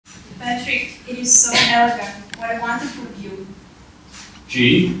Patrick, it is so elegant. What a wonderful view.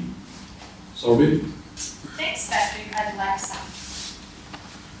 G. Sorbet. Thanks, Patrick. I'd like some.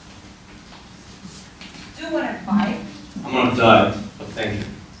 Do you want to buy? I'm on a diet, but thank you.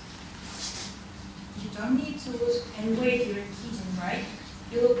 You don't need to lose any weight. You're a kitten, right?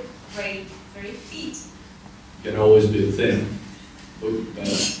 You look great, very fit. You can always be thin. Look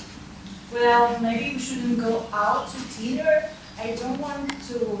better. Well, maybe you shouldn't go out to dinner. I don't want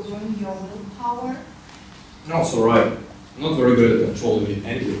to ruin your willpower. No, it's alright. I'm not very good at controlling it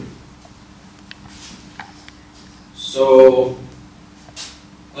anyway. So,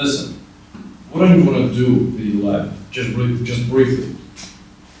 listen. What do you want to do with your life? Just briefly.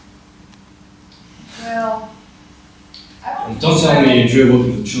 Well, I want And to don't tell travel. me you enjoy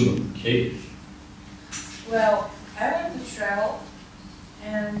working with children, okay? Well, I want to travel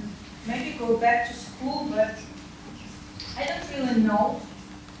and maybe go back to school, but I don't really know.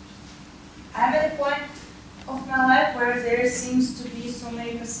 I'm at a point of my life where there seems to be so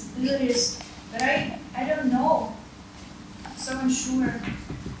many possibilities, but I don't know. I'm so unsure.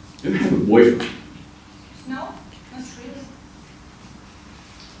 You have a boyfriend. No, not really.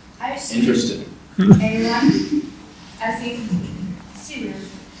 I've seen Interesting. anyone, I think,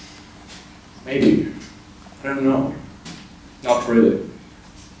 seriously. Maybe. I don't know. Not really.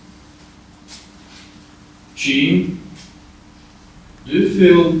 G, do you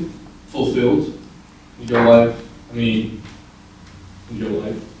feel fulfilled in your life? I mean, in your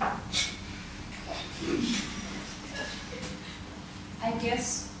life? I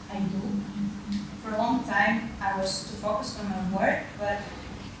guess I do. For a long time, I was too focused on my work, but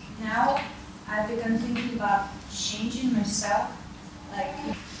now I began thinking about changing myself, like.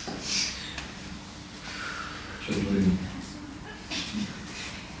 Children.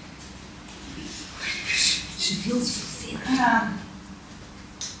 She feels fulfilled.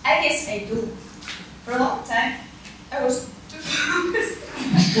 I guess I do. For a long time, I was too focused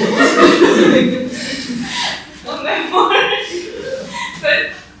on my work,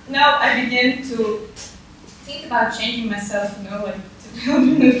 but now I began to think about changing myself, like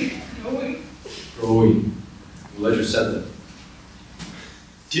to growing. Growing. I'm glad you said that.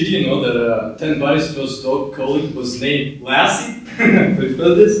 Did you know that 10 Buddies' first dog, Colin, was named Lassie? Have you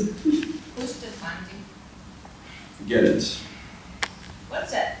heard this? Who's the funny? Forget it.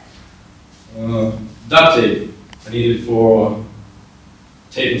 What's that? Duct tape. I need it for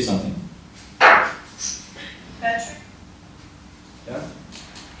taping something. Patrick? Yeah?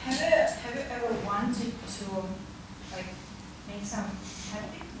 Have you ever wanted to, like, make some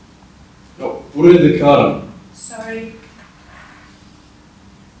happy? No, put it in the carton. Sorry.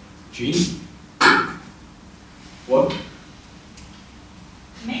 Gene? What?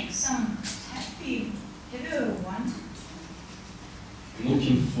 Make some happy. Have you ever wanted? I'm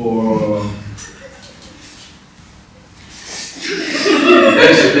looking for...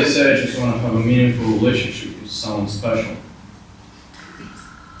 Basically, say I just want to have a meaningful relationship with someone special.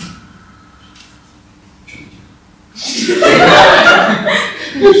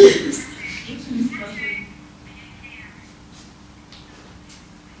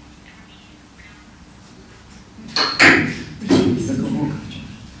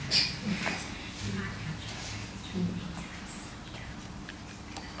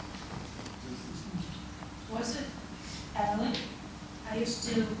 Was it Evelyn? Are you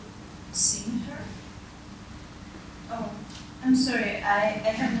still seeing her? Oh, I'm sorry, I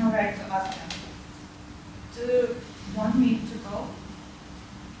have no right to ask her. Do you want me to go?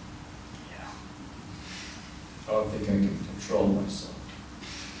 Yeah. I don't think I can control myself.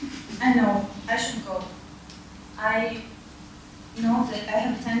 I know, I should go. I know that I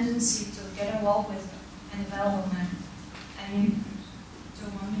have a tendency to get involved with an development. I mean, do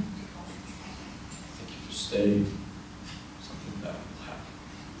you want me to go? Thank you for staying.